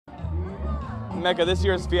Mecca, this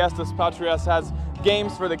year's Fiestas Patrias has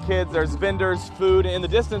games for the kids. There's vendors, food. In the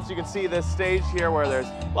distance, you can see this stage here where there's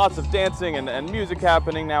lots of dancing and music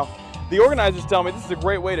happening. Now, the organizers tell me this is a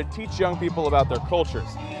great way to teach young people about their cultures.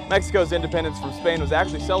 Mexico's independence from Spain was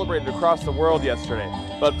actually celebrated across the world yesterday,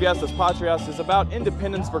 but Fiestas Patrias is about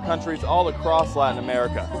independence for countries all across Latin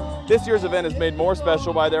America. This year's event is made more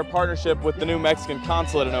special by their partnership with the new Mexican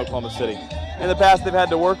consulate in Oklahoma City. In the past, they've had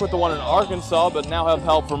to work with the one in Arkansas, but now have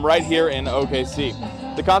help from right here in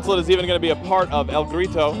OKC. The consulate is even going to be a part of El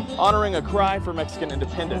Grito, honoring a cry for Mexican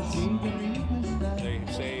independence. They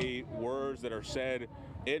say words that are said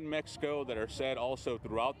in Mexico that are said also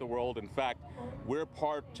throughout the world. In fact, we're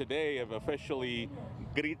part today of officially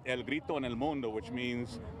El Grito en el Mundo, which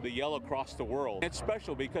means the yell across the world. It's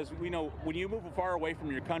special because we know when you move far away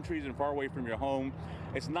from your countries and far away from your home,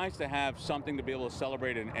 it's nice to have something to be able to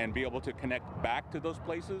celebrate and be able to connect back to those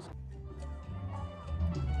places.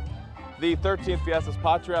 The 13th Fiestas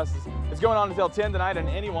Patrias is going on until 10 tonight, and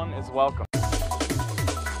anyone is welcome.